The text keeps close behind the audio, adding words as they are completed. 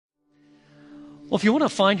Well, if you want to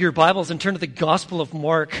find your Bibles and turn to the Gospel of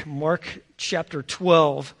Mark, Mark chapter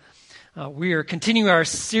 12, we are continuing our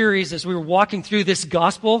series as we were walking through this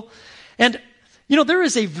gospel. And, there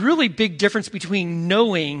is a really big difference between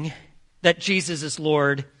knowing that Jesus is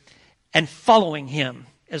Lord and following him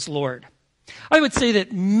as Lord. I would say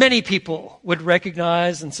that many people would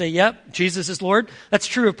recognize and say, yep, Jesus is Lord. That's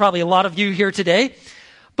true of probably a lot of you here today.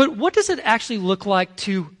 But what does it actually look like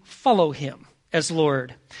to follow him as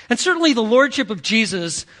Lord? And certainly the lordship of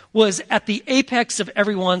Jesus was at the apex of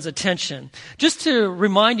everyone's attention. Just to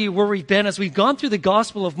remind you where we've been as we've gone through the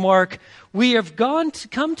Gospel of Mark, we have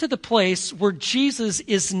come to the place where Jesus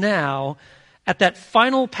is now at that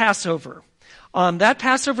final Passover. On that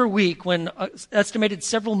Passover week, when estimated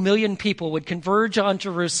several million people would converge on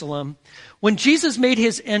Jerusalem, when Jesus made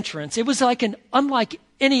his entrance, it was unlike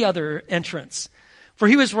any other entrance. For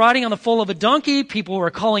he was riding on the foal of a donkey. People were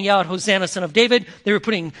calling out, Hosanna, Son of David. They were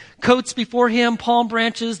putting coats before him, palm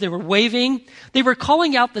branches. They were waving. They were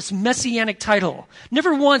calling out this messianic title.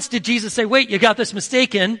 Never once did Jesus say, wait, you got this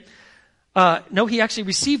mistaken. No, he actually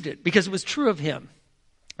received it because it was true of him.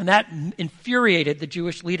 And that infuriated the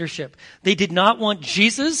Jewish leadership. They did not want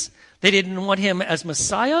Jesus. They didn't want him as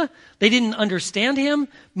Messiah. They didn't understand him.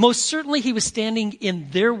 Most certainly he was standing in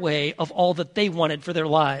their way of all that they wanted for their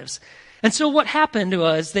lives. And so what happened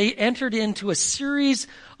was they entered into a series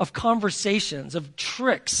of conversations, of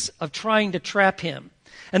tricks, of trying to trap him.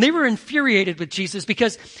 And they were infuriated with Jesus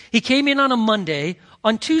because he came in on a Monday.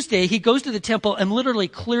 On Tuesday, he goes to the temple and literally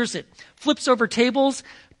clears it, flips over tables,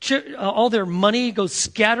 all their money goes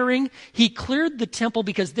scattering. He cleared the temple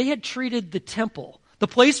because they had treated the temple, the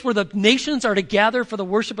place where the nations are to gather for the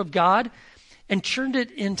worship of God, and turned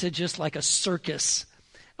it into just like a circus.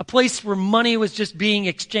 A place where money was just being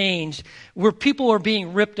exchanged, where people were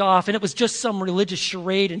being ripped off, and it was just some religious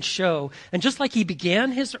charade and show. And just like he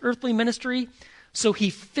began his earthly ministry, so he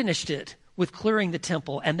finished it with clearing the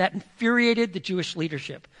temple, and that infuriated the Jewish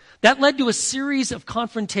leadership. That led to a series of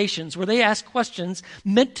confrontations where they asked questions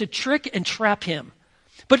meant to trick and trap him.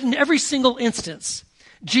 But in every single instance,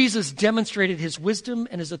 Jesus demonstrated his wisdom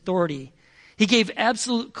and his authority. He gave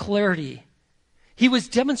absolute clarity. He was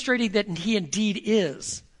demonstrating that he indeed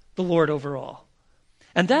is the Lord over all.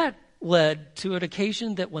 And that led to an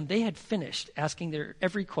occasion that when they had finished asking their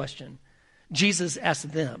every question, Jesus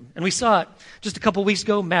asked them. And we saw it just a couple weeks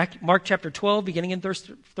ago, Mark chapter 12, beginning in verse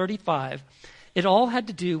 35. It all had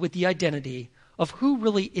to do with the identity of who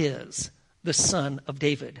really is the Son of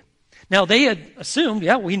David. Now, they had assumed,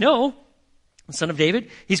 we know the Son of David,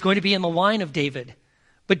 he's going to be in the line of David.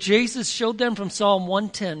 But Jesus showed them from Psalm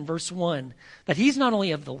 110, verse 1, that he's not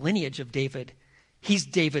only of the lineage of David, he's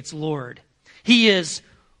David's Lord. He is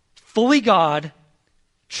fully God,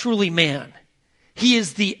 truly man. He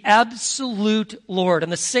is the absolute Lord.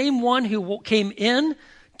 And the same one who came in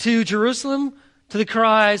to Jerusalem to the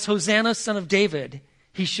cries, Hosanna, Son of David,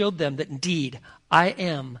 he showed them that indeed, I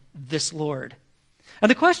am this Lord.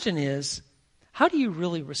 And the question is, how do you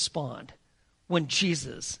really respond when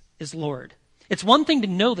Jesus is Lord? It's one thing to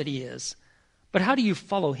know that he is, but how do you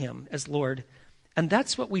follow him as Lord? And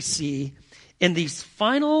that's what we see in these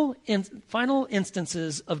final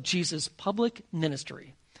instances of Jesus' public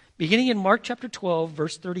ministry. Beginning in Mark chapter 12,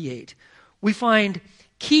 verse 38, we find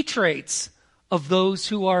key traits of those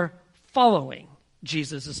who are following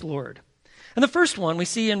Jesus as Lord. And the first one we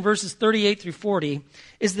see in verses 38 through 40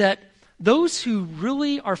 is that those who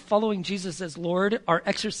really are following Jesus as Lord are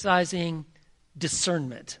exercising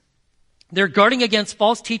discernment. They're guarding against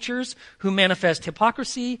false teachers who manifest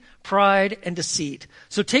hypocrisy, pride, and deceit.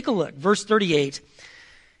 So take a look, verse 38.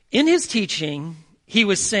 In his teaching, he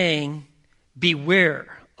was saying,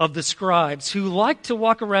 beware of the scribes who like to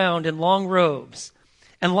walk around in long robes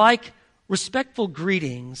and like respectful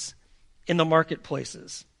greetings in the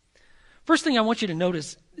marketplaces. First thing I want you to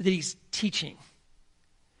notice that he's teaching.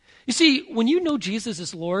 You see, when you know Jesus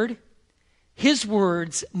is Lord, his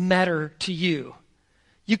words matter to you.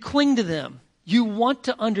 You cling to them. You want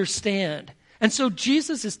to understand. And so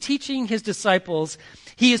Jesus is teaching his disciples.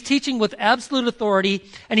 He is teaching with absolute authority,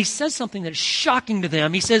 and he says something that is shocking to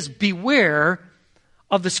them. He says, beware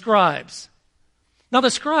of the scribes. Now,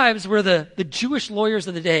 the scribes were the Jewish lawyers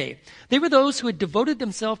of the day. They were those who had devoted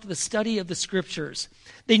themselves to the study of the scriptures.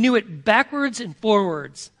 They knew it backwards and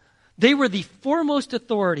forwards. They were the foremost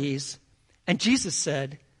authorities, and Jesus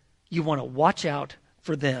said, you want to watch out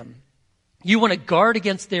for them. You want to guard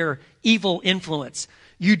against their evil influence.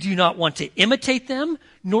 You do not want to imitate them,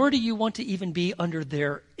 nor do you want to even be under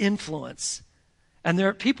their influence. And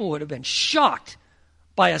there people would have been shocked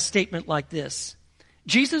by a statement like this.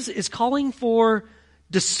 Jesus is calling for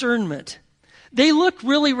discernment. They look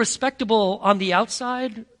really respectable on the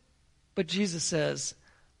outside, but Jesus says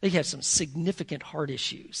they have some significant heart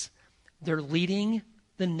issues. They're leading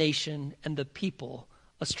the nation and the people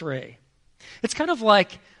astray. It's kind of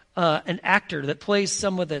like an actor that plays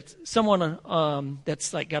someone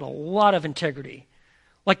that's like got a lot of integrity,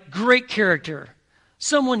 like great character,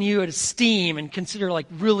 someone you would esteem and consider like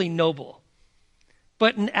really noble.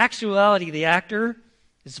 But in actuality, the actor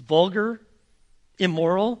is vulgar,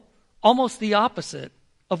 immoral, almost the opposite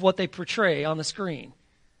of what they portray on the screen.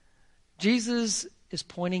 Jesus is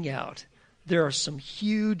pointing out there are some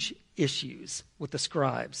huge issues with the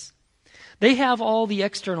scribes. They have all the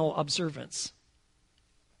external observance,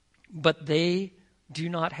 but they do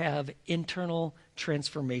not have internal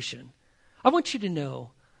transformation. I want you to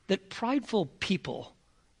know that prideful people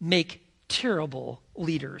make terrible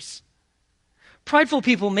leaders. Prideful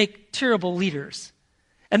people make terrible leaders.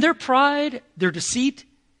 And their pride, their deceit,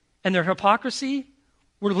 and their hypocrisy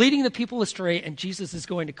were leading the people astray, and Jesus is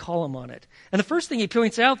going to call them on it. And the first thing he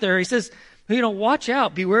points out there, he says, watch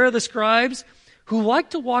out, beware of the scribes who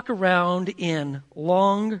like to walk around in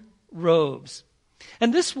long robes.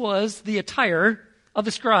 And this was the attire of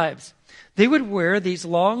the scribes. They would wear these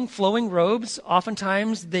long flowing robes.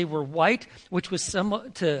 Oftentimes they were white, which was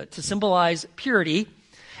to symbolize purity.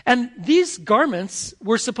 And these garments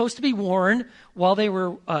were supposed to be worn while they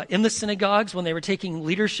were in the synagogues, when they were taking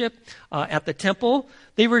leadership at the temple.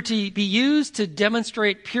 They were to be used to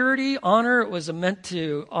demonstrate purity, honor. It was meant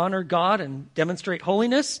to honor God and demonstrate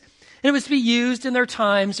holiness. And it was to be used in their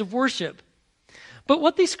times of worship. But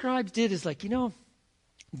what these scribes did is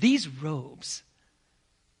these robes,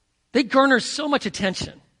 they garner so much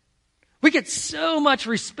attention. We get so much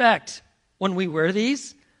respect when we wear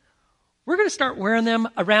these. We're going to start wearing them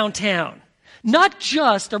around town. Not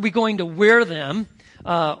just are we going to wear them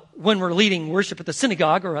when we're leading worship at the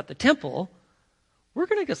synagogue or at the temple. We're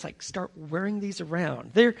going to just start wearing these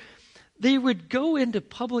around. They would go into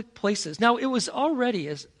public places. Now, it was already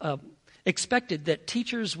expected that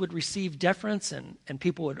teachers would receive deference and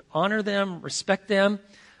people would honor them, respect them,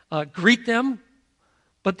 greet them.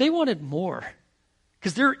 But they wanted more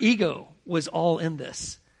because their ego was all in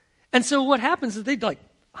this. And so what happens is they'd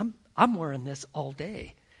I'm wearing this all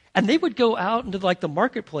day. And they would go out into the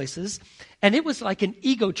marketplaces, and it was like an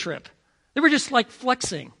ego trip. They were just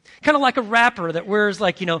flexing, kind of like a rapper that wears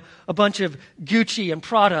a bunch of Gucci and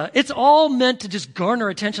Prada. It's all meant to just garner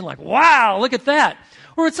attention, wow, look at that.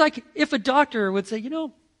 Or it's like if a doctor would say,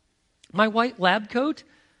 my white lab coat,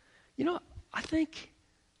 I think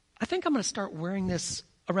I'm going to start wearing this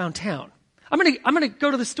around town. I'm going to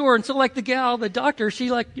go to the store, and so the doctor, she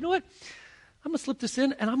you know what? I'm going to slip this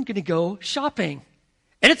in and I'm going to go shopping.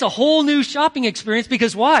 And it's a whole new shopping experience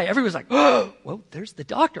because why? Everyone's oh, well, there's the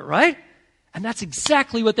doctor, right? And that's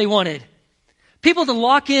exactly what they wanted. People to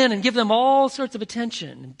lock in and give them all sorts of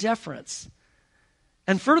attention and deference.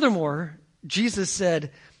 And furthermore, Jesus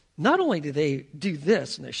said, not only do they do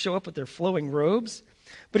this and they show up with their flowing robes,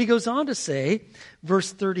 but he goes on to say,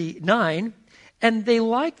 verse 39, and they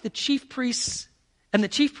like the chief priests and the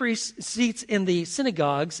chief priests' seats in the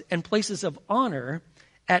synagogues and places of honor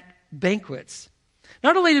at banquets.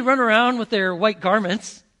 Not only did they run around with their white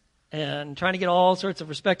garments and trying to get all sorts of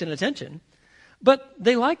respect and attention, but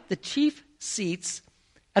they liked the chief seats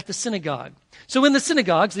at the synagogue. So in the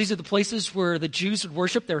synagogues, these are the places where the Jews would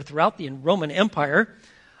worship. They were throughout the Roman Empire.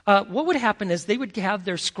 What would happen is they would have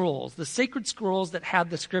their scrolls, the sacred scrolls that had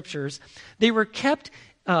the scriptures. They were kept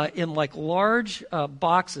in large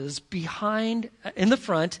boxes behind, in the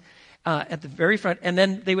front, at the very front, and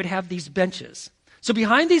then they would have these benches. So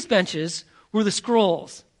behind these benches were the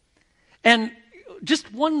scrolls. And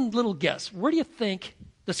just one little guess, where do you think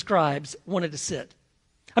the scribes wanted to sit?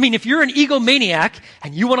 I mean, if you're an egomaniac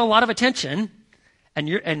and you want a lot of attention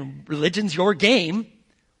and religion's your game,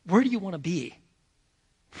 where do you want to be?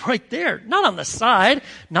 Right there. Not on the side,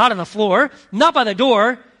 not on the floor, not by the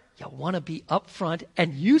door. You want to be up front,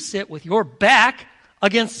 and you sit with your back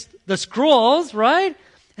against the scrolls, right?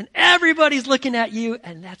 And everybody's looking at you,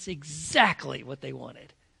 and that's exactly what they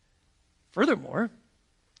wanted. Furthermore,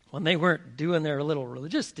 when they weren't doing their little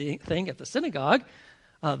religious thing at the synagogue,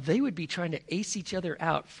 they would be trying to ace each other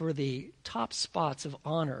out for the top spots of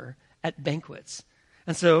honor at banquets.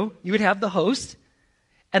 And so you would have the host,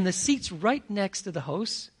 and the seats right next to the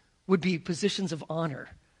host would be positions of honor.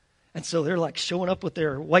 And so they're showing up with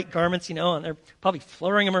their white garments, and they're probably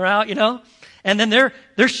fluttering them around, and then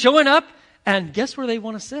they're showing up, and guess where they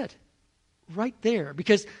want to sit? Right there.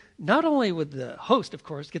 Because not only would the host, of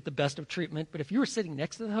course, get the best of treatment, but if you were sitting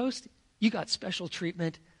next to the host, you got special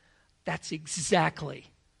treatment. That's exactly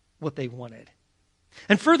what they wanted.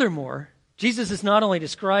 And furthermore, Jesus is not only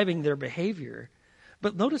describing their behavior,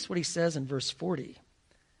 but notice what he says in verse 40.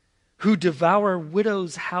 Who devour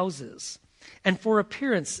widows' houses, and for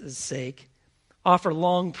appearance's sake offer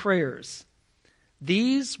long prayers.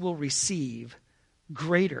 These will receive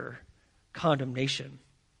greater condemnation.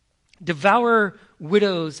 Devour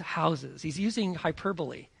widows' houses. He's using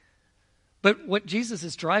hyperbole. But what Jesus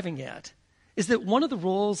is driving at is that one of the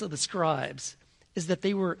roles of the scribes is that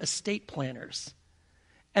they were estate planners.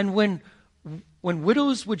 And when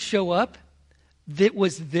widows would show up, it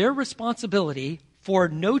was their responsibility for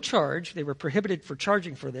no charge, they were prohibited for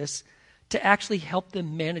charging for this, to actually help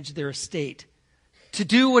them manage their estate, to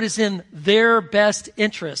do what is in their best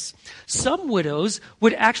interests. Some widows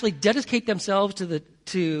would actually dedicate themselves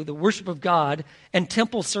to the worship of God and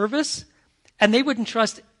temple service, and they would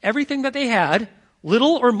entrust everything that they had,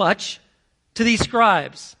 little or much, to these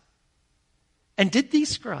scribes. And did these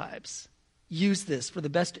scribes use this for the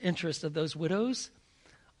best interest of those widows?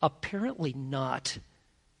 Apparently not.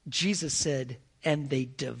 Jesus said, and they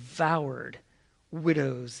devoured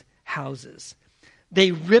widows' houses.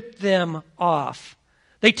 They ripped them off.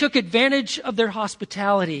 They took advantage of their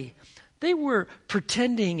hospitality. They were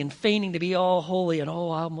pretending and feigning to be all holy and,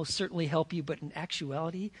 I'll most certainly help you. But in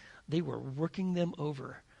actuality, they were working them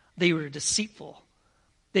over. They were deceitful.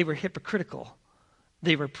 They were hypocritical.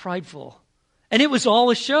 They were prideful. And it was all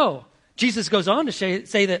a show. Jesus goes on to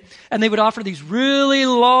say that, and they would offer these really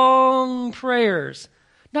long prayers,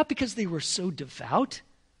 not because they were so devout.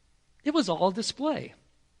 It was all display.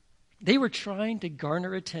 They were trying to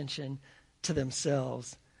garner attention to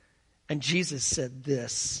themselves. And Jesus said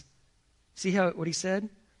this. See what he said?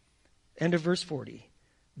 End of verse 40.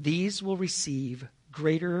 These will receive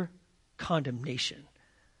greater condemnation.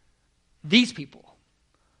 These people,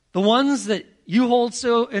 the ones that you hold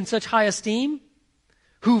so in such high esteem,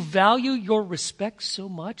 who value your respect so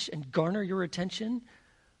much and garner your attention,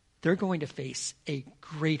 they're going to face a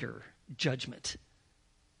greater judgment.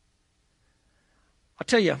 I'll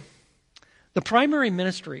tell you, the primary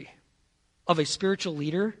ministry of a spiritual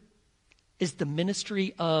leader is the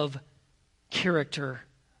ministry of character.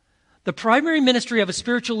 The primary ministry of a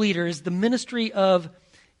spiritual leader is the ministry of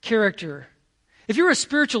character. If you're a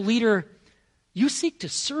spiritual leader, you seek to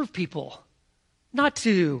serve people, not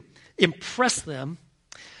to impress them.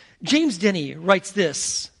 James Denney writes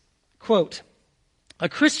this, quote, "A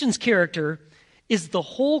Christian's character is the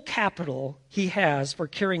whole capital he has for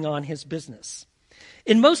carrying on his business.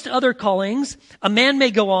 In most other callings, a man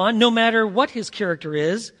may go on no matter what his character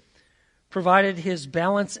is, provided his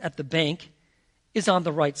balance at the bank is on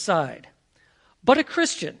the right side. But a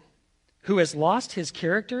Christian who has lost his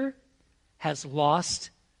character has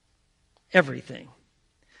lost everything.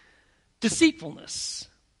 Deceitfulness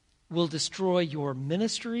will destroy your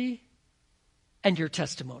ministry and your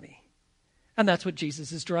testimony." And that's what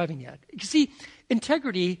Jesus is driving at. You see,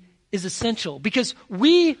 integrity is essential because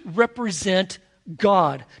we represent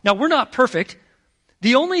God. Now, we're not perfect.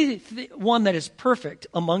 The only one that is perfect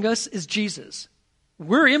among us is Jesus.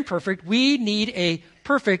 We're imperfect. We need a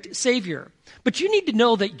perfect Savior. But you need to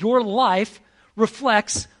know that your life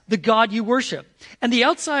reflects the God you worship. And the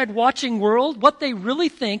outside watching world, what they really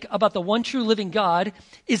think about the one true living God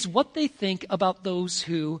is what they think about those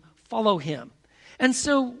who follow him. And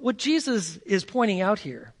so what Jesus is pointing out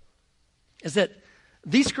here is that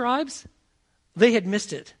these scribes, they had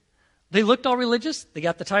missed it. They looked all religious. They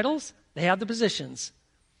got the titles. They had the positions.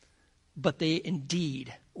 But they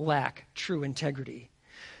indeed lack true integrity.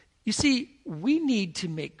 You see, we need to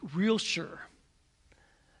make real sure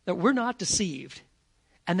that we're not deceived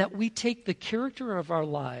and that we take the character of our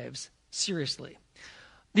lives seriously.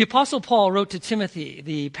 The Apostle Paul wrote to Timothy,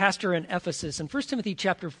 the pastor in Ephesus, in 1 Timothy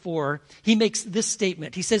chapter 4, he makes this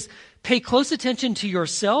statement. He says, "Pay close attention to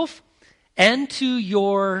yourself and to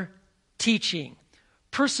your teaching.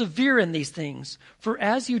 Persevere in these things, for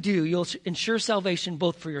as you do, you'll ensure salvation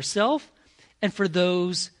both for yourself and for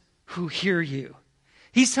those who hear you."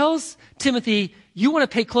 He tells Timothy, you want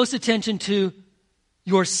to pay close attention to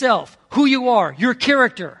yourself, who you are, your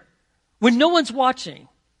character, when no one's watching,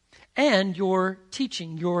 and your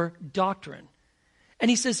teaching, your doctrine. And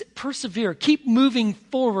he says, persevere, keep moving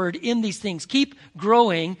forward in these things, keep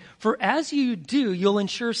growing, for as you do, you'll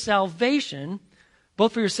ensure salvation,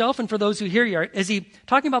 both for yourself and for those who hear you. Is he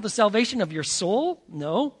talking about the salvation of your soul?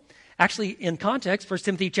 No. Actually, in context, 1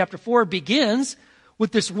 Timothy chapter 4 begins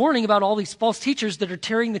with this warning about all these false teachers that are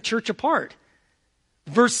tearing the church apart.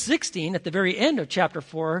 Verse 16, at the very end of chapter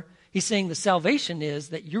 4, he's saying the salvation is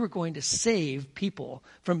that you're going to save people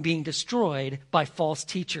from being destroyed by false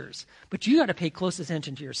teachers. But you got to pay close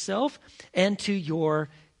attention to yourself and to your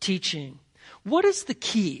teaching. What is the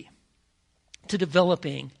key to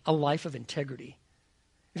developing a life of integrity.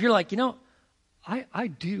 If you're like, I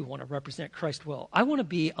do want to represent Christ well. I want to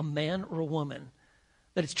be a man or a woman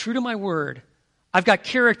that is true to my word. I've got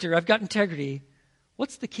character. I've got integrity.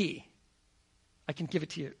 What's the key? I can give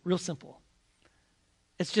it to you real simple.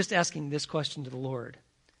 It's just asking this question to the Lord.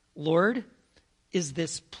 Lord, is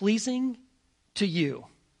this pleasing to you?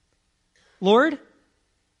 Lord,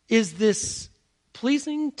 is this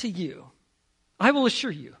pleasing to you? I will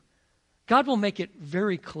assure you, God will make it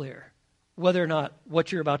very clear whether or not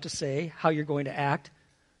what you're about to say, how you're going to act,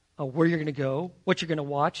 where you're going to go, what you're going to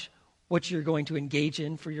watch, what you're going to engage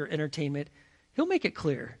in for your entertainment. He'll make it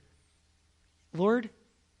clear. Lord,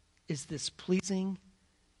 is this pleasing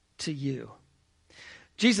to you?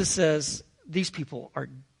 Jesus says these people are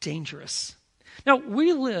dangerous. Now,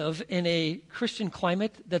 we live in a Christian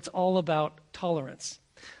climate that's all about tolerance.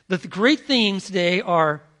 The great themes today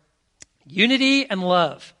are unity and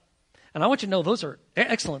love. And I want you to know those are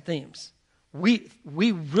excellent themes. We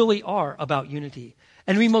really are about unity.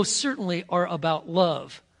 And we most certainly are about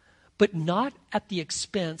love, but not at the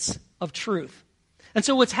expense of truth. And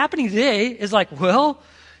so what's happening today is like, well,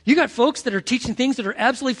 you got folks that are teaching things that are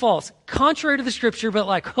absolutely false, contrary to the scripture, but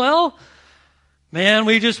like, well, man,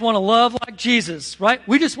 we just want to love like Jesus, right?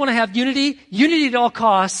 We just want to have unity at all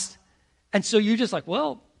costs. And so you're just like,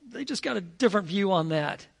 well, they just got a different view on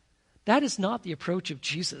that. That is not the approach of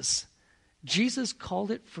Jesus. Jesus called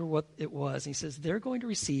it for what it was. He says they're going to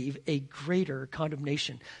receive a greater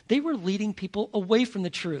condemnation. They were leading people away from the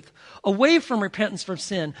truth, away from repentance from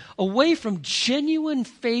sin, away from genuine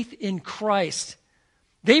faith in Christ.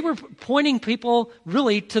 They were pointing people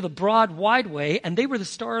really to the broad, wide way, and they were the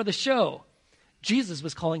star of the show. Jesus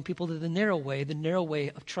was calling people to the narrow way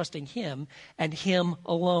of trusting him and him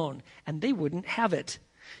alone, and they wouldn't have it.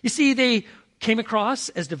 You see, they came across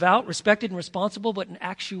as devout, respected, and responsible, but in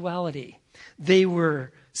actuality, they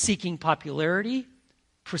were seeking popularity,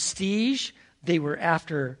 prestige. They were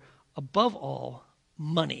after, above all,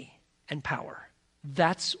 money and power.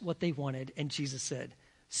 That's what they wanted, and Jesus said,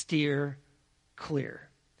 steer clear.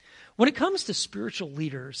 When it comes to spiritual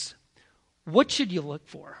leaders, what should you look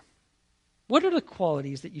for? What are the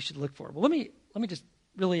qualities that you should look for? Well, let me just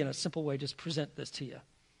really in a simple way just present this to you.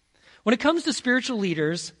 When it comes to spiritual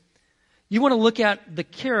leaders, you want to look at the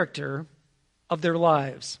character of their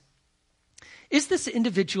lives. Is this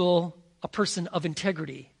individual a person of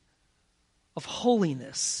integrity, of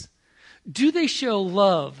holiness? Do they show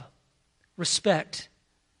love, respect,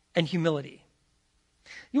 and humility?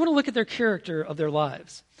 You want to look at their character of their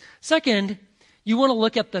lives. Second, you want to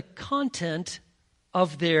look at the content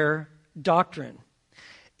of their doctrine.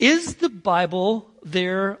 Is the Bible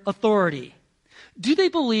their authority? Do they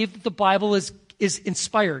believe that the Bible is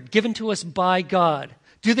inspired, given to us by God?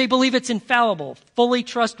 Do they believe it's infallible, fully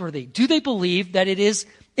trustworthy? Do they believe that it is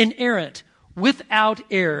inerrant, without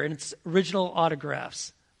error in its original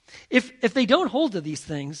autographs? If they don't hold to these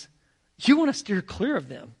things, you want to steer clear of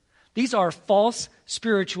them. These are false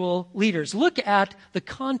spiritual leaders. Look at the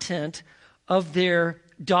content of their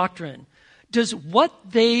doctrine. Does what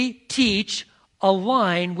they teach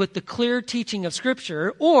align with the clear teaching of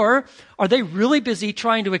Scripture, or are they really busy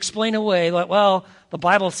trying to explain away, like, well, the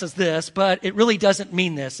Bible says this, but it really doesn't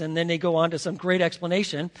mean this, and then they go on to some great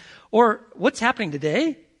explanation? Or what's happening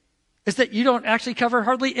today is that you don't actually cover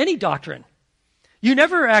hardly any doctrine. You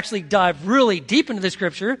never actually dive really deep into the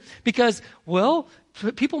Scripture because, well,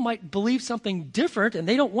 people might believe something different, and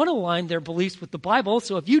they don't want to align their beliefs with the Bible,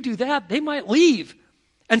 so if you do that, they might leave.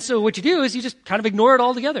 And so what you do is you just kind of ignore it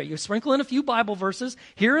altogether. You sprinkle in a few Bible verses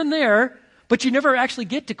here and there, but you never actually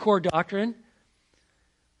get to core doctrine.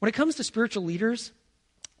 When it comes to spiritual leaders,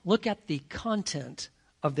 look at the content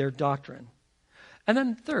of their doctrine. And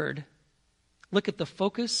then third, look at the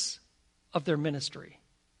focus of their ministry.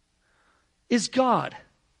 Is God,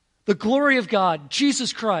 the glory of God,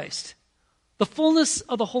 Jesus Christ, the fullness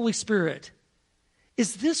of the Holy Spirit,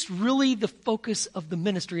 is this really the focus of the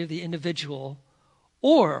ministry of the individual?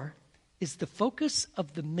 Or is the focus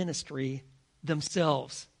of the ministry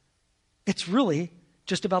themselves? It's really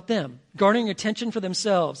just about them, garnering attention for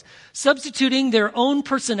themselves, substituting their own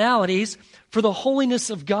personalities for the holiness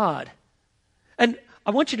of God. And I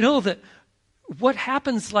want you to know that what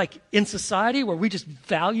happens like in society where we just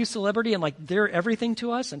value celebrity and like they're everything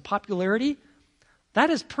to us and popularity, that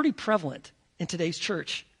is pretty prevalent in today's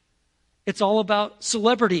church. It's all about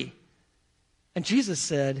celebrity. And Jesus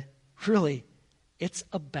said, really, it's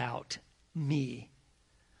about me.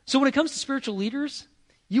 So when it comes to spiritual leaders,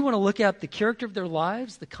 you want to look at the character of their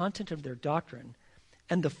lives, the content of their doctrine,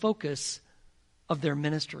 and the focus of their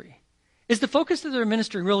ministry. Is the focus of their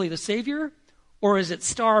ministry really the Savior, or is it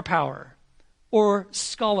star power, or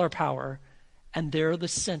scholar power, and they're the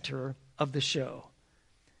center of the show.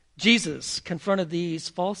 Jesus confronted these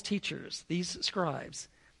false teachers, these scribes,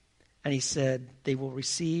 and he said they will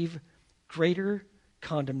receive greater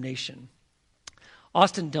condemnation.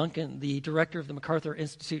 Austin Duncan, the director of the MacArthur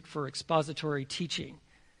Institute for Expository Teaching,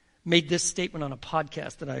 made this statement on a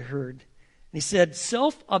podcast that I heard. And he said,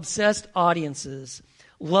 self-obsessed audiences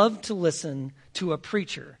love to listen to a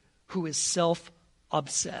preacher who is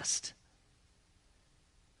self-obsessed.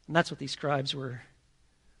 And that's what these scribes were.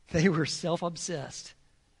 They were self-obsessed,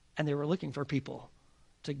 and they were looking for people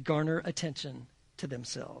to garner attention to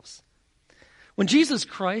themselves. When Jesus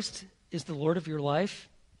Christ is the Lord of your life,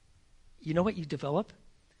 you know what you develop?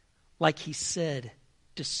 Like he said,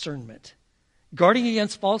 discernment. Guarding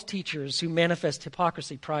against false teachers who manifest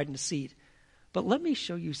hypocrisy, pride, and deceit. But let me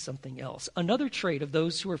show you something else. Another trait of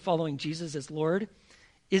those who are following Jesus as Lord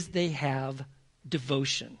is they have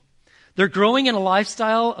devotion. They're growing in a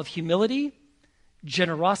lifestyle of humility,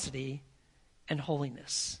 generosity, and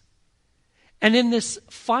holiness. And in this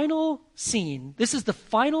final scene, this is the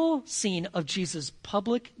final scene of Jesus'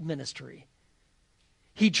 public ministry.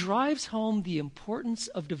 He drives home the importance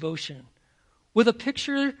of devotion with a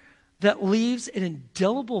picture that leaves an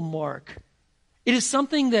indelible mark. It is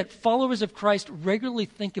something that followers of Christ regularly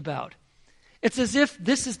think about. It's as if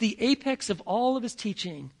this is the apex of all of his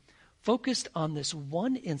teaching, focused on this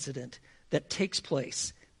one incident that takes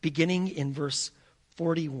place beginning in verse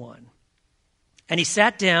 41. And he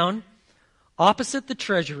sat down opposite the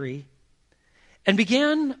treasury and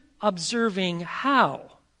began observing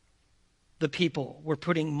how the people were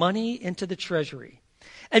putting money into the treasury.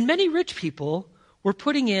 And many rich people were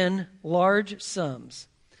putting in large sums.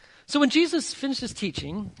 So when Jesus finishes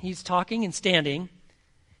teaching, he's talking and standing,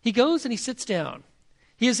 he goes and he sits down.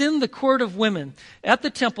 He is in the court of women. At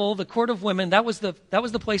the temple, the court of women, that was the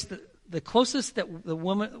place the closest that the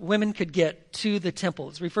women could get to the temple.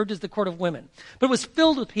 It's referred to as the court of women. But it was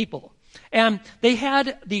filled with people. And they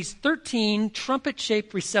had these 13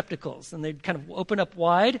 trumpet-shaped receptacles, and they'd kind of open up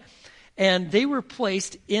wide, and they were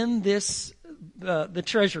placed in this, the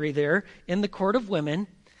treasury there, in the court of women.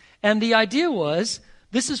 And the idea was,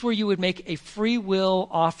 this is where you would make a free will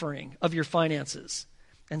offering of your finances.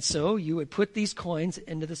 And so you would put these coins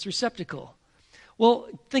into this receptacle. Well,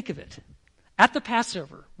 think of it. At the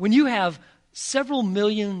Passover, when you have several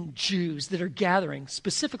million Jews that are gathering,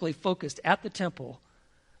 specifically focused at the temple,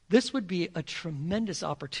 this would be a tremendous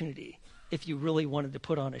opportunity if you really wanted to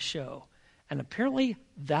put on a show. And apparently,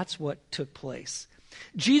 that's what took place.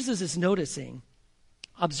 Jesus is noticing,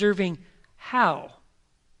 observing how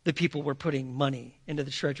the people were putting money into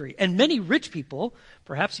the treasury. And many rich people,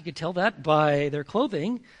 perhaps you could tell that by their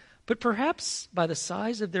clothing, but perhaps by the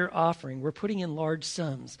size of their offering, were putting in large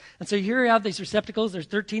sums. And so here you have these receptacles, there's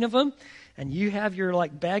 13 of them, and you have your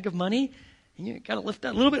bag of money, and you got to lift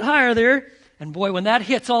that a little bit higher there. And boy, when that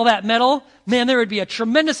hits all that metal, man, there would be a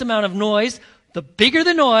tremendous amount of noise. The bigger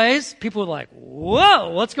the noise, people were like, whoa,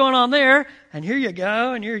 what's going on there? And here you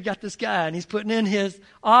go, and here you got this guy, and he's putting in his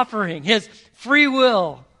offering, his free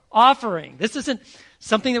will offering. This isn't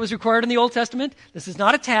something that was required in the Old Testament. This is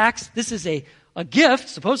not a tax. This is a gift,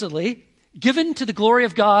 supposedly, given to the glory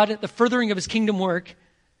of God, the furthering of his kingdom work.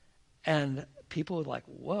 And people were like,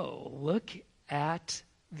 whoa, look at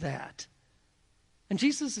that. And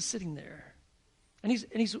Jesus is sitting there. And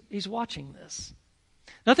he's watching this.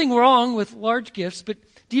 Nothing wrong with large gifts, but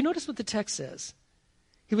do you notice what the text says?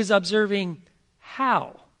 He was observing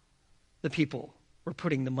how the people were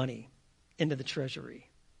putting the money into the treasury.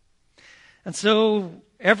 And so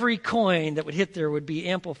every coin that would hit there would be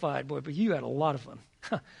amplified. Boy, but you had a lot of them.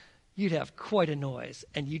 You'd have quite a noise,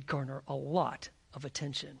 and you'd garner a lot of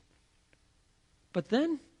attention. But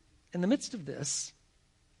then, in the midst of this,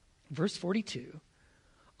 verse 42,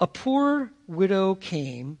 a poor widow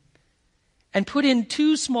came and put in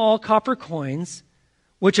 2 small copper coins,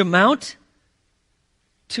 which amount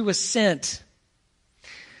to a cent.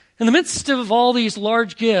 In the midst of all these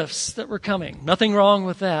large gifts that were coming, nothing wrong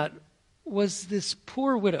with that, was this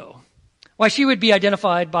poor widow. Why, she would be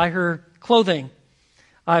identified by her clothing.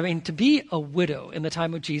 I mean, to be a widow in the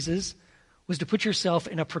time of Jesus was to put yourself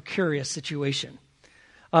in a precarious situation.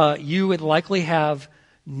 You would likely have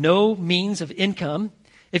no means of income.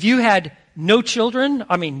 If you had no children,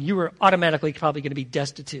 I mean, you were automatically probably going to be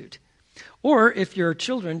destitute. Or if your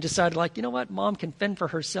children decided, you know what, mom can fend for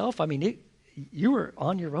herself, I mean, you were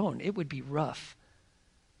on your own. It would be rough.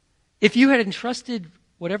 If you had entrusted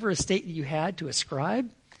whatever estate you had to a scribe,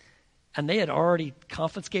 and they had already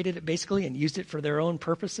confiscated it basically and used it for their own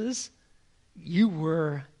purposes, you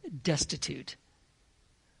were destitute.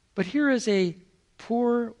 But here is a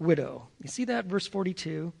poor widow. You see that, verse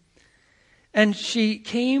 42? And she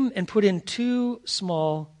came and put in 2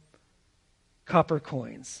 small copper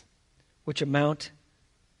coins, which amount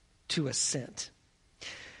to a cent.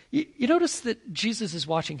 You notice that Jesus is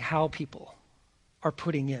watching how people are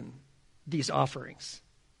putting in these offerings.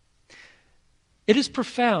 It is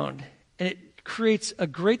profound, and it creates a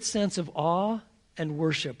great sense of awe and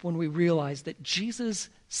worship when we realize that Jesus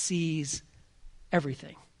sees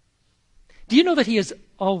everything. Do you know that he is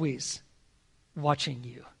always watching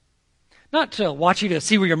you? Not to watch you to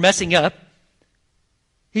see where you're messing up.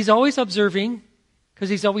 He's always observing because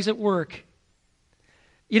he's always at work.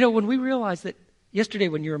 You know, when we realize that yesterday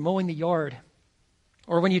when you were mowing the yard,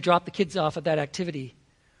 or when you dropped the kids off at that activity,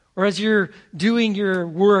 or as you're doing your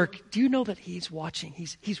work, do you know that he's watching?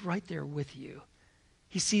 He's right there with you.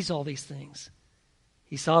 He sees all these things.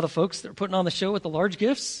 He saw the folks that are putting on the show with the large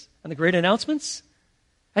gifts and the great announcements.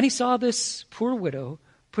 And he saw this poor widow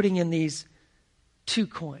putting in these 2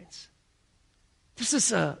 coins. This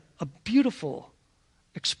is a beautiful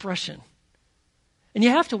expression. And you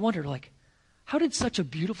have to wonder, how did such a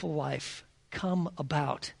beautiful life come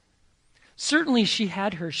about? Certainly she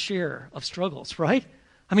had her share of struggles, right?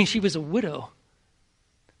 I mean, she was a widow.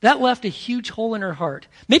 That left a huge hole in her heart.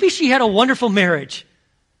 Maybe she had a wonderful marriage,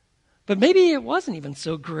 but maybe it wasn't even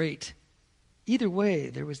so great. Either way,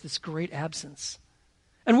 there was this great absence.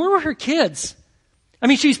 And where were her kids? I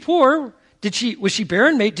mean, she's poor. Was she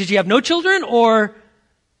barren? Did she have no children? Or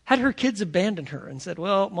had her kids abandoned her and said,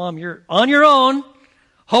 well, Mom, you're on your own.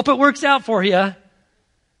 Hope it works out for you.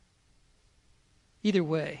 Either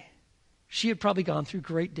way, she had probably gone through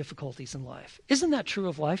great difficulties in life. Isn't that true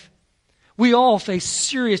of life? We all face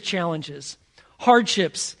serious challenges,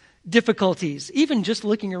 hardships, difficulties. Even just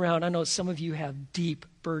looking around, I know some of you have deep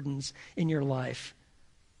burdens in your life.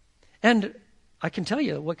 And I can tell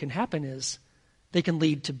you what can happen is they can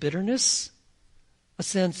lead to bitterness, a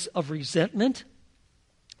sense of resentment,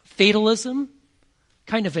 fatalism,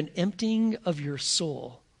 kind of an emptying of your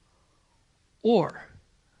soul. Or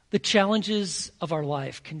the challenges of our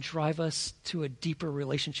life can drive us to a deeper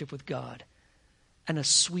relationship with God and a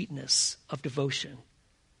sweetness of devotion.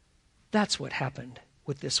 That's what happened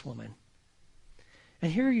with this woman.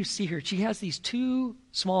 And here you see her. She has these 2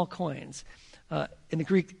 small coins. In the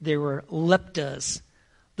Greek, they were leptas,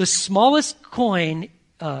 the smallest coin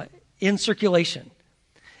in circulation.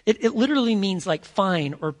 It literally means like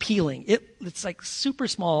fine or peeling. It's like super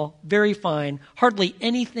small, very fine, hardly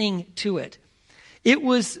anything to it. It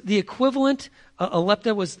was the equivalent, a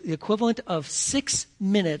lepta was the equivalent of 6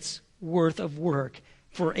 minutes worth of work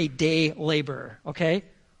for a day laborer, okay?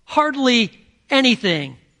 Hardly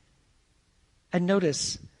anything. And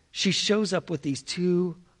notice, she shows up with these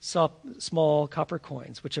 2 small copper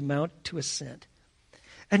coins, which amount to a cent.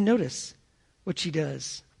 And notice what she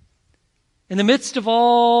does. In the midst of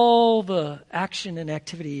all the action and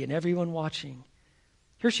activity and everyone watching,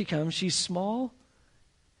 here she comes. She's small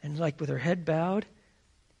and with her head bowed.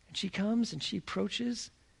 And she comes and she approaches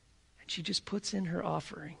and she just puts in her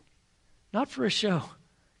offering. Not for a show,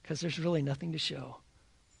 because there's really nothing to show.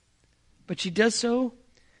 But she does so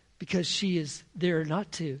because she is there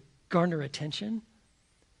not to garner attention,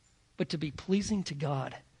 but to be pleasing to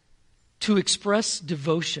God, to express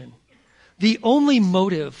devotion. The only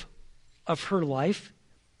motive of her life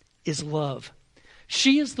is love.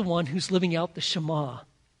 She is the one who's living out the Shema.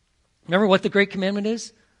 Remember what the great commandment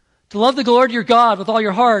is? To love the Lord your God with all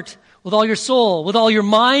your heart, with all your soul, with all your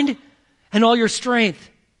mind, and all your strength.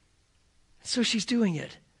 So she's doing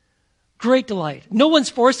it. Great delight. No one's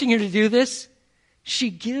forcing her to do this. She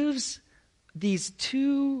gives these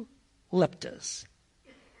 2 leptas.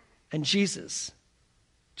 And Jesus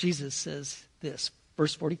says this,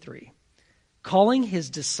 verse 43. Calling his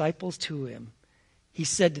disciples to him, he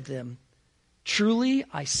said to them, truly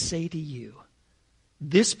I say to you,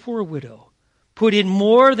 this poor widow put in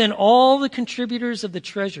more than all the contributors of the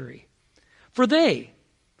treasury. For they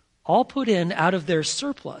all put in out of their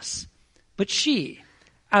surplus, but she,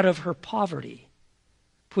 out of her poverty,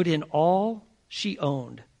 put in all she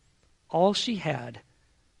owned, all she had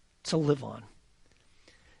to live on.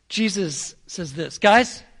 Jesus says this,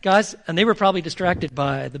 guys, and they were probably distracted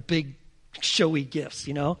by the big showy gifts,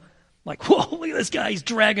 Like, whoa, look at this guy, he's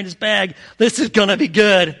dragging his bag. This is going to be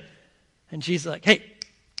good. And Jesus is like, hey,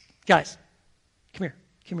 guys, come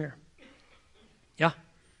here. Yeah?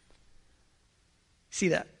 See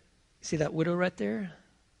that? See that widow right there?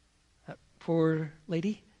 That poor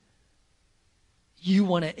lady? You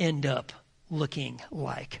want to end up looking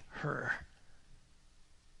like her.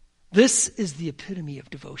 This is the epitome of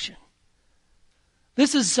devotion.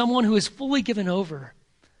 This is someone who is fully given over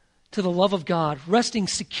to the love of God, resting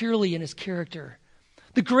securely in his character.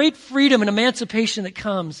 The great freedom and emancipation that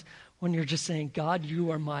comes when you're just saying, God,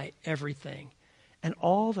 you are my everything, and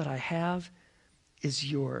all that I have is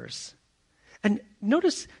yours. And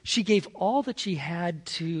notice she gave all that she had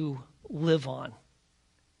to live on.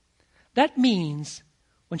 That means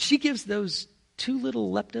when she gives those 2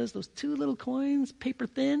 little leptas, those 2 little coins, paper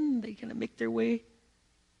thin, they kind of make their way,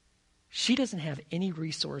 she doesn't have any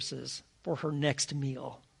resources for her next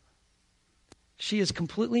meal. She is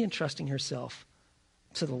completely entrusting herself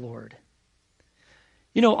to the Lord.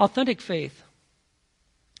 You know, authentic faith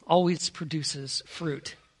always produces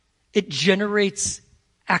fruit. It generates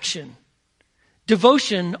action.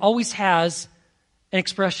 Devotion always has an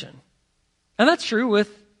expression. And that's true with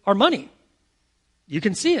our money. You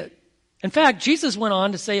can see it. In fact, Jesus went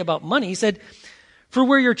on to say about money, he said, for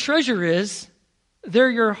where your treasure is, there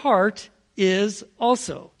your heart is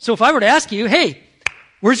also. So if I were to ask you, hey,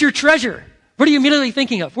 where's your treasure? What are you immediately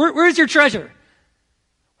thinking of? Where's your treasure?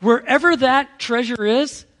 Wherever that treasure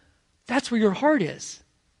is, that's where your heart is.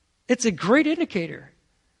 It's a great indicator.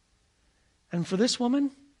 And for this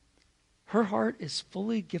woman, her heart is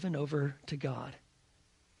fully given over to God.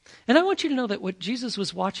 And I want you to know that what Jesus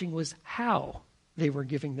was watching was how they were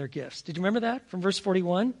giving their gifts. Did you remember that from verse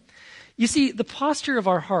 41? You see, the posture of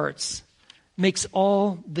our hearts makes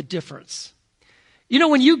all the difference. You know,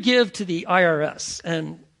 when you give to the IRS,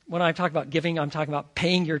 and when I talk about giving, I'm talking about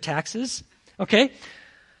paying your taxes, okay?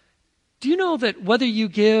 Do you know that whether you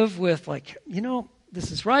give with like, you know,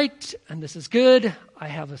 this is right and this is good, I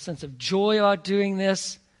have a sense of joy about doing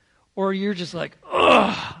this, or you're just like,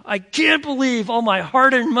 ugh, I can't believe all my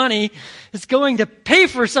hard-earned money is going to pay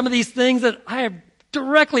for some of these things that I am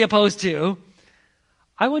directly opposed to.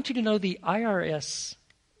 I want you to know the IRS,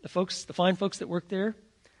 the fine folks that work there,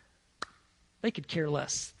 they could care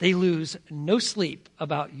less. They lose no sleep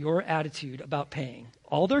about your attitude about paying.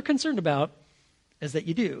 All they're concerned about is that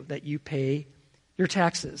you pay your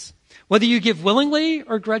taxes. Whether you give willingly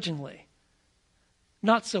or grudgingly.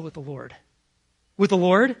 Not so with the Lord. With the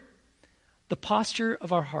Lord, the posture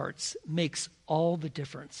of our hearts makes all the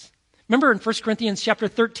difference. Remember in 1 Corinthians chapter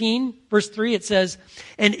 13, verse 3, it says,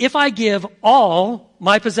 and if I give all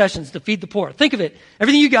my possessions to feed the poor, think of it,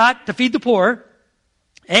 everything you got to feed the poor,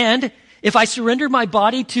 and if I surrender my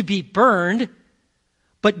body to be burned,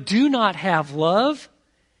 but do not have love,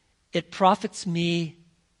 it profits me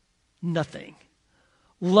nothing.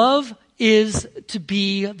 Love is to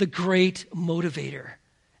be the great motivator.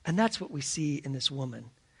 And that's what we see in this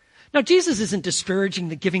woman. Now, Jesus isn't discouraging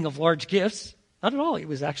the giving of large gifts. Not at all. He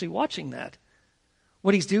was actually watching that.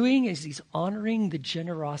 What he's doing is he's honoring the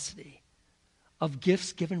generosity of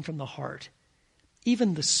gifts given from the heart,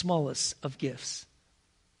 even the smallest of gifts.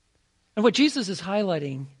 And what Jesus is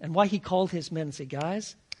highlighting and why he called his men and said,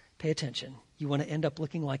 guys, pay attention. You want to end up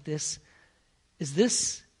looking like this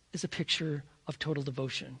is a picture of total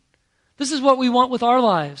devotion. This is what we want with our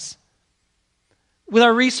lives, with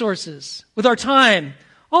our resources, with our time,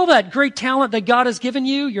 all that great talent that God has given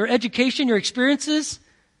you, your education, your experiences,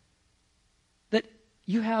 that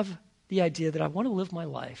you have the idea that I want to live my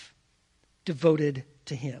life devoted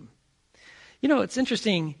to him. You know, it's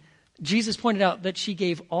interesting. Jesus pointed out that she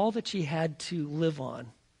gave all that she had to live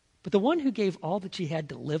on. But the one who gave all that she had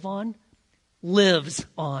to live on lives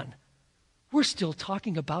on. We're still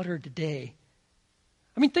talking about her today.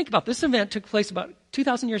 I mean, think about it. This event took place about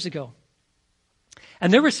 2,000 years ago.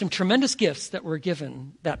 And there were some tremendous gifts that were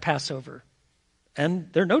given that Passover.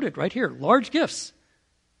 And they're noted right here, large gifts.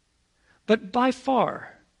 But by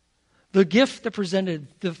far, the gift that presented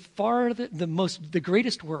the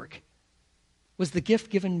greatest work was the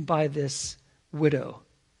gift given by this widow.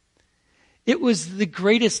 It was the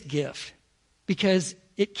greatest gift because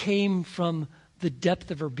it came from the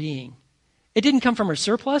depth of her being. It didn't come from her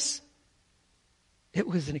surplus. It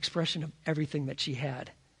was an expression of everything that she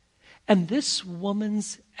had. And this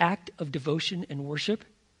woman's act of devotion and worship,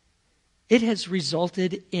 it has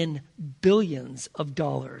resulted in billions of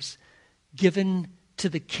dollars given to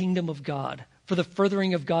the kingdom of God for the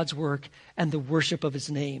furthering of God's work and the worship of his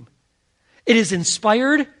name. It has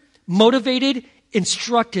inspired, motivated,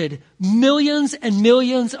 instructed millions and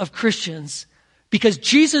millions of Christians because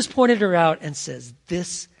Jesus pointed her out and says,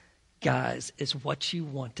 this, guys, is what you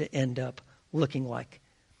want to end up looking like.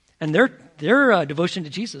 And their devotion to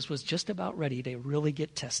Jesus was just about ready to really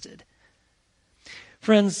get tested.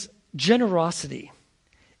 Friends, generosity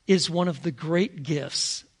is one of the great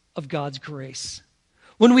gifts of God's grace.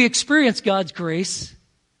 When we experience God's grace,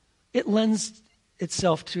 it lends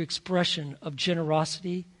itself to expression of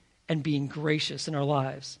generosity and being gracious in our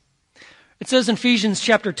lives. It says in Ephesians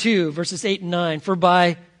chapter 2, verses 8 and 9, for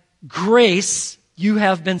by grace you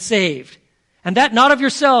have been saved. And that not of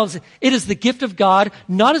yourselves, it is the gift of God,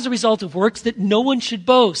 not as a result of works, that no one should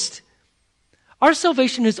boast. Our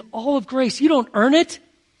salvation is all of grace. You don't earn it.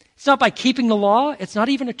 It's not by keeping the law. It's not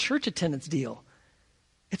even a church attendance deal.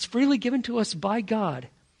 It's freely given to us by God.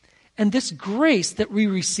 And this grace that we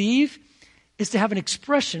receive is to have an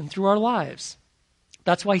expression through our lives.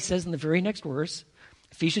 That's why he says in the very next verse,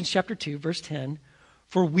 Ephesians chapter 2, verse 10,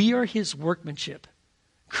 "For we are his workmanship,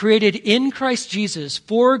 created in Christ Jesus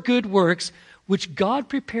for good works, which God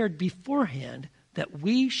prepared beforehand that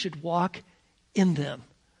we should walk in them."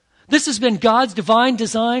 This has been God's divine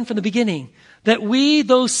design from the beginning, that we,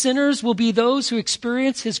 those sinners, will be those who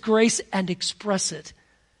experience his grace and express it.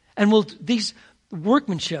 And will these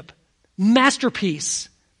workmanship, masterpiece,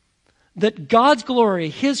 that God's glory,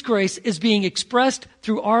 his grace, is being expressed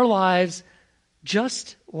through our lives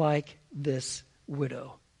just like this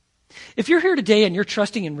widow. If you're here today and you're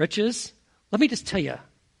trusting in riches, let me just tell you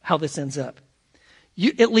how this ends up.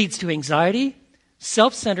 It leads to anxiety,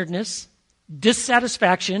 self-centeredness,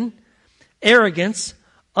 dissatisfaction, arrogance,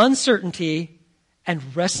 uncertainty,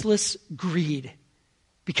 and restless greed.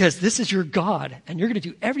 Because this is your God, and you're going to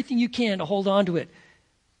do everything you can to hold on to it.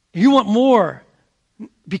 You want more,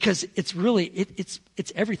 because it's really, it's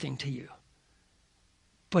everything to you.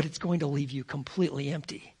 But it's going to leave you completely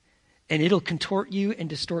empty. And it'll contort you and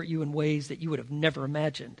distort you in ways that you would have never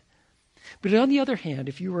imagined. But on the other hand,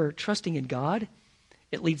 if you are trusting in God,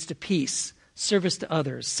 it leads to peace, service to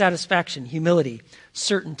others, satisfaction, humility,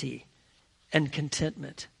 certainty, and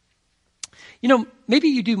contentment. You know, maybe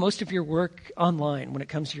you do most of your work online when it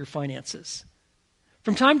comes to your finances.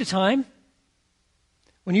 From time to time,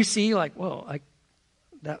 when you see like, whoa,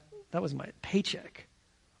 that was my paycheck,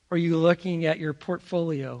 or you're looking at your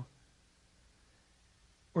portfolio,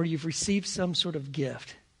 or you've received some sort of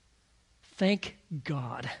gift, thank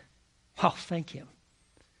God. Wow, thank him.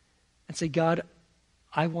 And say, God,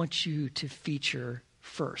 I want you to feature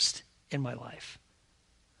first in my life.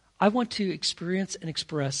 I want to experience and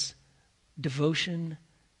express devotion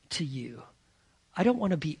to you. I don't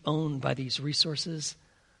want to be owned by these resources.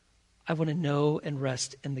 I want to know and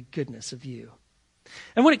rest in the goodness of you.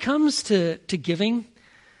 And when it comes to giving,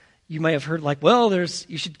 you may have heard like, well,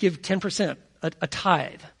 you should give 10%, a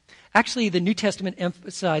tithe. Actually, the New Testament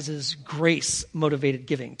emphasizes grace-motivated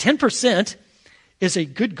giving. 10% is a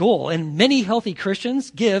good goal, and many healthy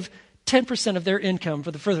Christians give 10% of their income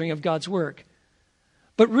for the furthering of God's work.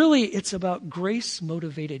 But really, it's about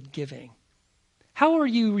grace-motivated giving. How are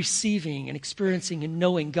you receiving and experiencing and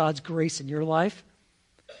knowing God's grace in your life?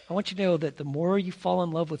 I want you to know that the more you fall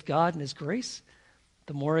in love with God and his grace,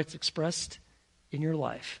 the more it's expressed in your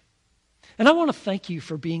life. And I want to thank you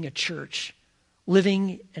for being a church,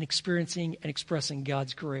 living and experiencing and expressing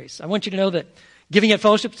God's grace. I want you to know that giving at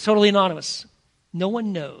Fellowship is totally anonymous. No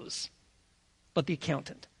one knows but the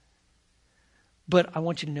accountant. But I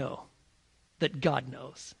want you to know that God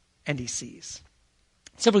knows and he sees.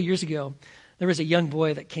 Several years ago, there was a young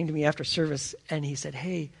boy that came to me after service and he said,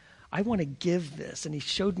 hey, I want to give this. And he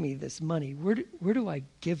showed me this money. Where do I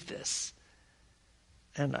give this?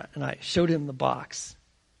 And I showed him the box.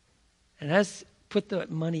 And as I put the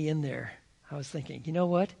money in there, I was thinking, you know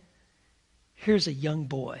what? Here's a young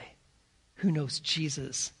boy who knows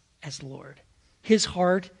Jesus as Lord. His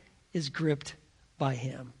heart is gripped by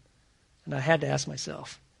him. And I had to ask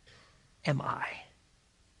myself, am I?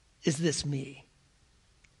 Is this me?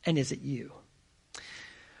 And is it you?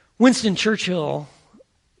 Winston Churchill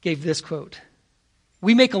gave this quote,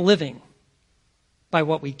 "We make a living by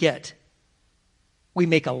what we get. We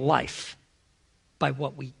make a life by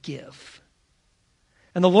what we give."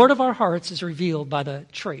 And the Lord of our hearts is revealed by the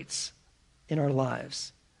traits in our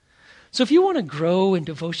lives. So if you want to grow in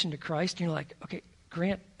devotion to Christ, and you're like, okay,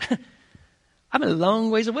 Grant, I'm a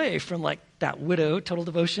long ways away from like that widow, total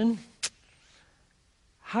devotion.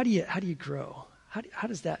 How do you grow? How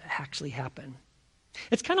does that actually happen?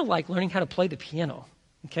 It's kind of like learning how to play the piano,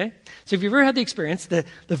 okay? So if you've ever had the experience, the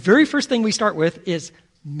very first thing we start with is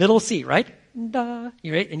middle C, right? Da,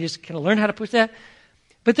 right? And you just kind of learn how to push that.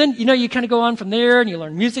 But then, you kind of go on from there and you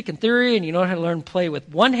learn music and theory and you know how to learn play with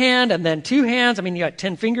one hand and then two hands. I mean, you got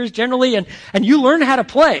 10 fingers generally and you learn how to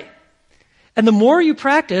play. And the more you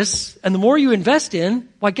practice and the more you invest in,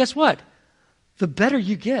 why, guess what? The better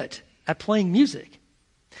you get at playing music.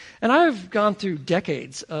 And I've gone through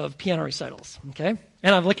decades of piano recitals, okay?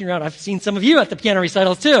 And I'm looking around. I've seen some of you at the piano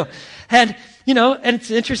recitals too. And, and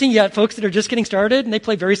it's interesting. You got folks that are just getting started and they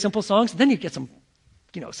play very simple songs. And then you get some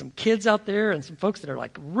kids out there and some folks that are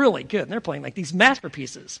like really good. And they're playing like these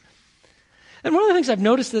masterpieces. And one of the things I've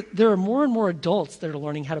noticed that there are more and more adults that are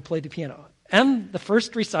learning how to play the piano. And the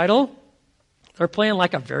first recital, they're playing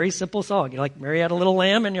like a very simple song. You're like, Mary had a little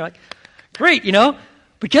lamb, and you're like, great,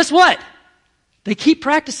 But guess what? They keep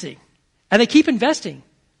practicing, and they keep investing.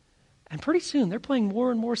 And pretty soon, they're playing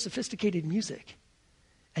more and more sophisticated music.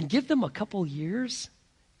 And give them a couple years,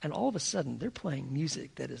 and all of a sudden, they're playing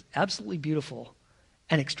music that is absolutely beautiful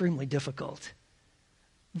and extremely difficult.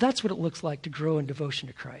 That's what it looks like to grow in devotion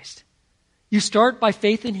to Christ. You start by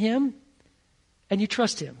faith in Him, and you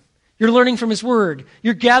trust Him. You're learning from His Word.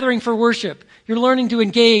 You're gathering for worship. You're learning to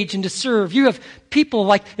engage and to serve. You have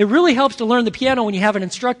people it really helps to learn the piano when you have an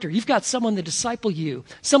instructor. You've got someone to disciple you,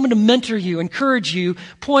 someone to mentor you, encourage you,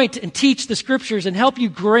 point and teach the Scriptures, and help you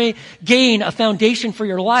gain a foundation for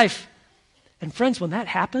your life. And friends, when that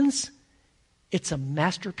happens, it's a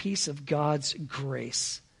masterpiece of God's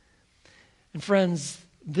grace. And friends,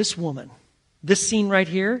 this woman, this scene right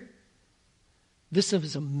here, this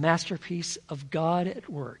is a masterpiece of God at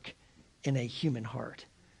work in a human heart.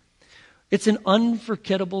 It's an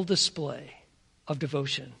unforgettable display of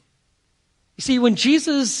devotion. You see, when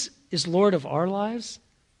Jesus is Lord of our lives,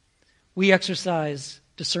 we exercise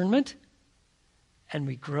discernment and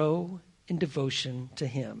we grow in devotion to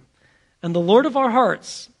Him. And the Lord of our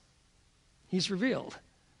hearts, He's revealed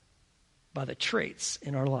by the traits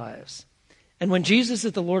in our lives. And when Jesus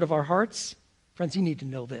is the Lord of our hearts, friends, you need to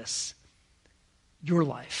know this. Your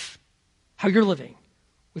life, how you're living,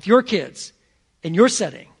 with your kids, in your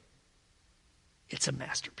setting, it's a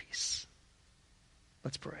masterpiece.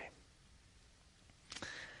 Let's pray.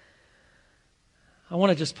 I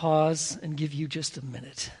want to just pause and give you just a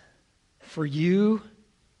minute for you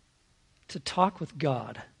to talk with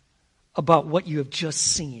God about what you have just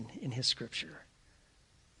seen in His Scripture.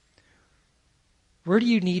 Where do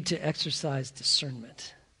you need to exercise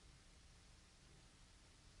discernment?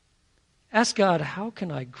 Ask God, how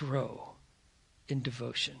can I grow in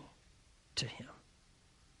devotion to Him?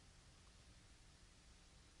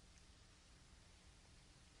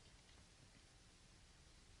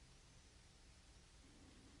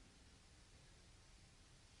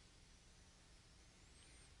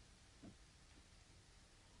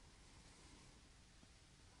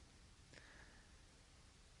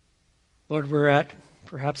 Lord, we're at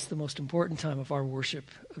perhaps the most important time of our worship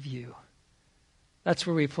of You. That's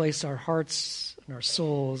where we place our hearts and our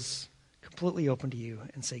souls completely open to You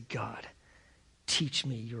and say, God, teach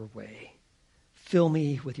me Your way. Fill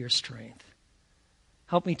me with Your strength.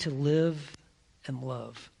 Help me to live and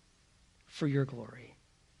love for Your glory.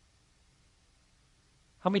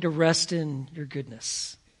 Help me to rest in Your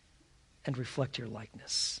goodness and reflect Your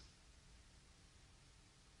likeness.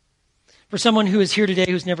 For someone who is here today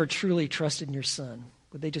who's never truly trusted in Your Son,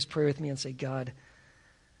 would they just pray with me and say, God,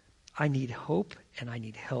 I need hope, and I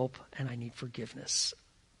need help, and I need forgiveness.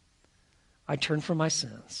 I turn from my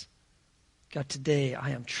sins. God, today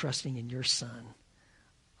I am trusting in Your Son.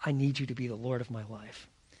 I need You to be the Lord of my life.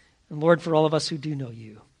 And Lord, for all of us who do know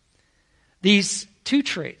You, these two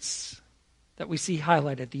traits that we see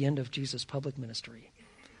highlighted at the end of Jesus' public ministry,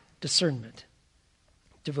 discernment,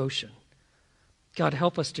 devotion, God,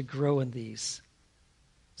 help us to grow in these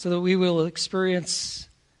so that we will experience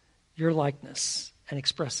Your likeness and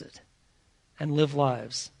express it and live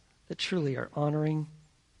lives that truly are honoring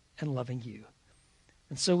and loving You.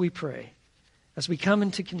 And so we pray as we come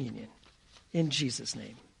into communion in Jesus'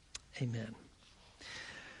 name. Amen.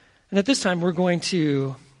 And at this time, we're going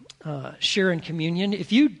to share in communion.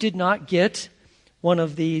 If you did not get one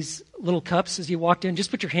of these little cups as you walked in,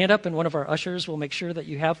 just put your hand up and one of our ushers will make sure that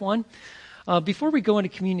you have one. Before we go into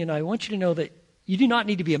communion, I want you to know that you do not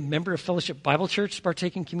need to be a member of Fellowship Bible Church to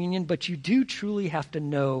partake in communion, but you do truly have to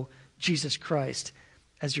know Jesus Christ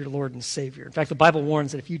as your Lord and Savior. In fact, the Bible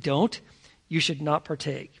warns that if you don't, you should not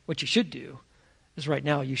partake. What you should do is right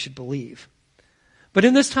now you should believe. But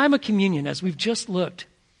in this time of communion, as we've just looked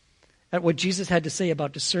at what Jesus had to say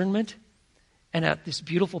about discernment and at this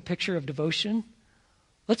beautiful picture of devotion,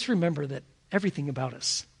 let's remember that everything about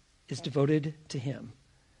us is devoted to Him.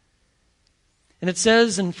 And it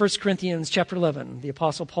says in 1 Corinthians chapter 11, the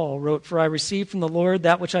Apostle Paul wrote, "For I received from the Lord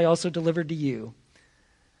that which I also delivered to you,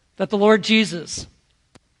 that the Lord Jesus,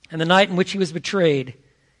 and the night in which He was betrayed,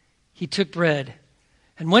 He took bread.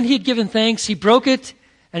 And when He had given thanks, He broke it,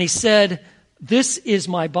 and He said, 'This is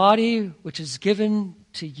my body, which is given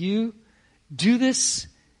to you. Do this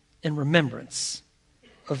in remembrance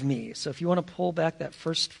of me.'" So if you want to pull back that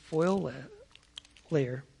first foil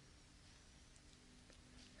layer,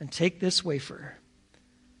 and take this wafer.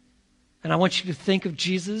 And I want you to think of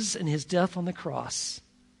Jesus and His death on the cross.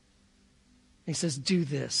 He says, "Do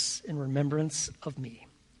this in remembrance of me."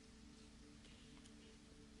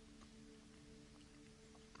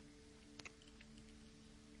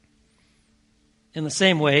 In the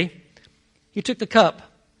same way, he took the cup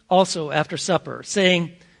also after supper,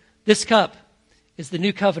 saying, "This cup is the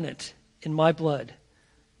new covenant in my blood.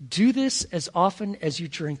 Do this as often as you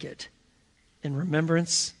drink it in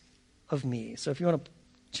remembrance of me." So if you want to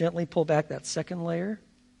gently pull back that second layer.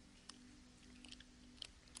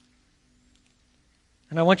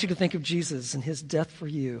 And I want you to think of Jesus and his death for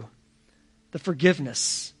you, the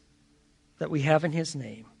forgiveness that we have in his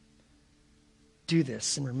name. Do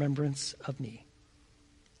this in remembrance of me.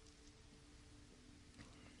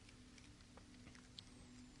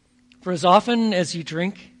 For as often as you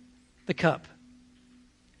drink the cup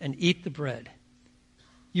and eat the bread,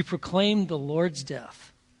 you proclaim the Lord's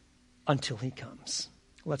death until he comes.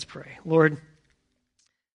 Let's pray. Lord,